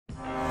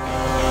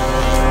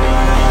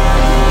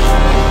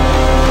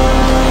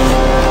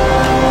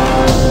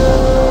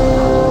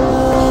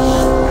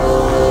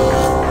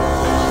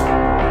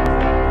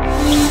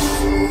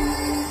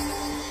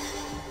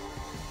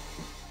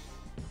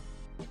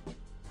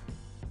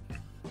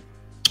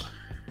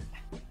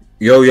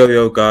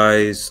Yo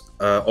guys,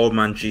 Old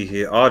Man G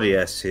here,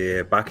 RDS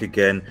here, back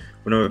again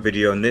with another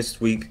video. And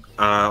this week,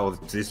 or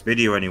this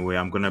video anyway,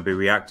 I'm going to be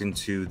reacting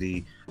to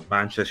the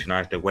Manchester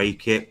United away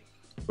kit.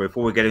 But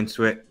before we get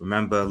into it,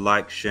 remember,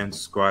 like, share and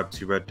subscribe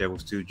to Red Devil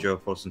Studio,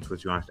 follow us on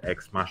Twitter, United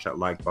X, smash that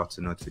like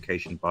button,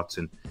 notification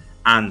button,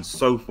 and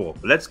so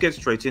forth. But let's get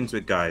straight into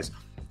it, guys.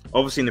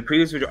 Obviously, in the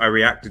previous video, I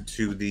reacted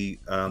to the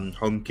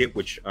home kit,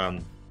 which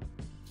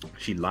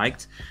she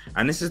liked,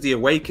 and this is the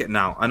away kit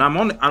now, and I'm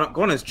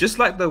honest, just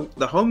like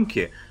the home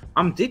kit,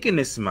 I'm digging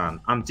this, man.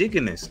 I'm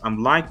digging this. I'm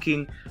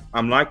liking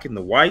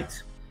the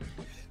white.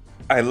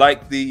 I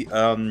like the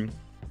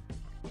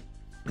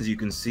as you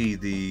can see,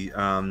 the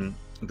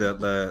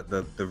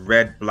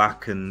red,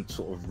 black, and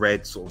sort of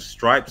red sort of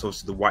stripes,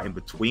 also the white in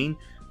between.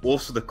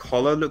 Also the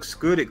collar looks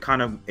good. It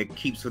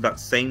keeps with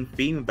that same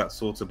theme of that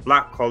sort of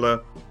black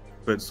collar,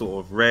 but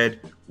sort of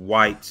red,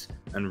 white,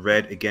 and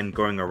red again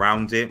going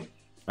around it.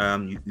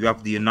 You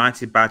have the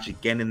United badge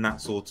again in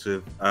that sort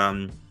of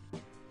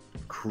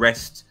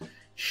crest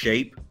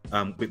shape,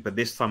 but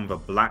this time with a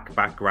black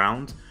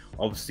background,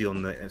 obviously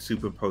on the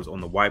superimposed on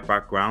the white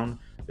background.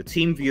 The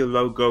TeamViewer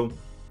logo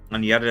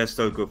and the Adidas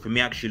logo for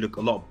me actually look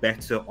a lot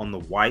better on the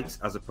white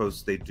as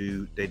opposed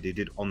to they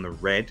did on the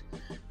red.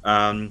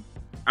 And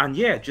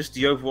yeah, just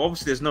the overall,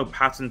 obviously there's no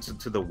pattern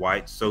to the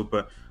white, so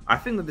but I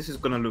think that this is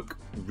going to look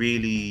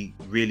really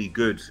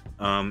good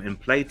in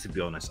play, to be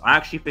honest. I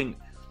actually think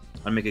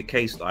I make a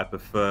case that I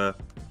prefer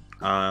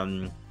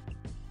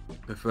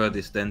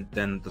this than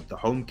the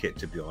home kit,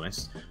 to be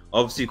honest.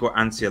 Obviously, you've got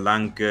Antti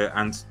Alanga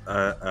and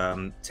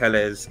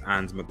Telles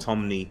and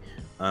McTominay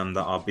that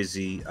are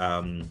busy,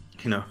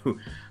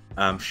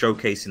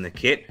 showcasing the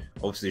kit.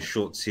 Obviously, the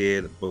shorts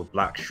here, both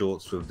black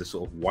shorts with the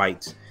sort of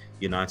white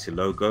United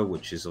logo,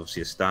 which is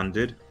obviously a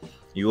standard.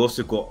 You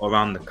also got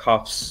around the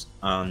cuffs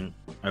the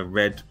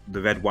red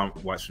white,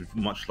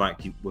 much like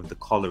with the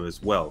collar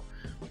as well.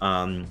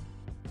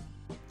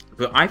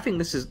 But I think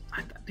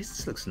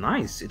this looks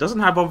nice. It doesn't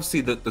have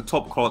obviously the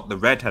top collar, the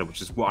red head, which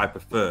is what I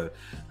prefer.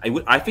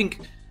 I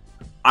think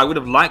I would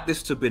have liked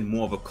this to have been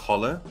more of a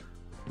collar,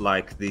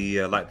 like the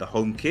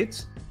home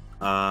kit,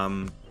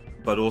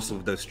 but also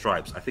with those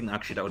stripes. I think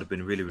actually that would have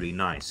been really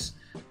nice.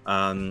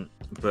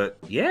 But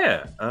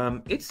yeah,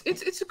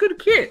 it's a good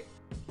kit.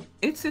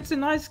 It's a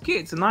nice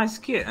kit. It's a nice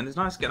kit, and it's a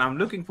nice kit. And I'm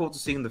looking forward to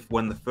seeing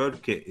when the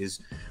third kit is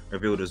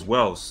revealed as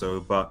well. So,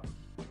 but.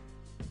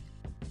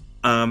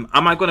 Am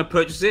I going to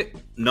purchase it?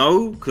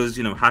 No, because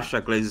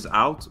hashtag Glazers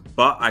out.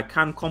 But I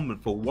can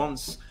comment for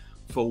once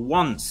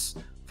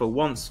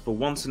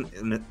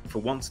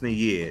in a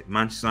year,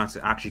 Manchester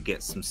United actually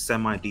gets some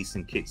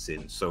semi-decent kits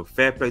in. So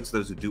fair play to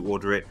those who do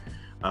order it.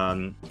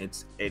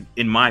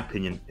 In my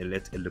opinion,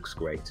 it looks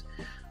great.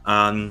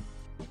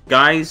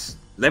 Guys,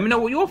 let me know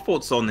what your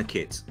thoughts are on the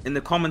kit in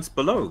the comments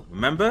below.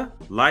 Remember,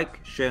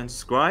 like, share, and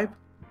subscribe.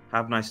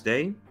 Have a nice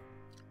day.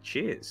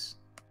 Cheers.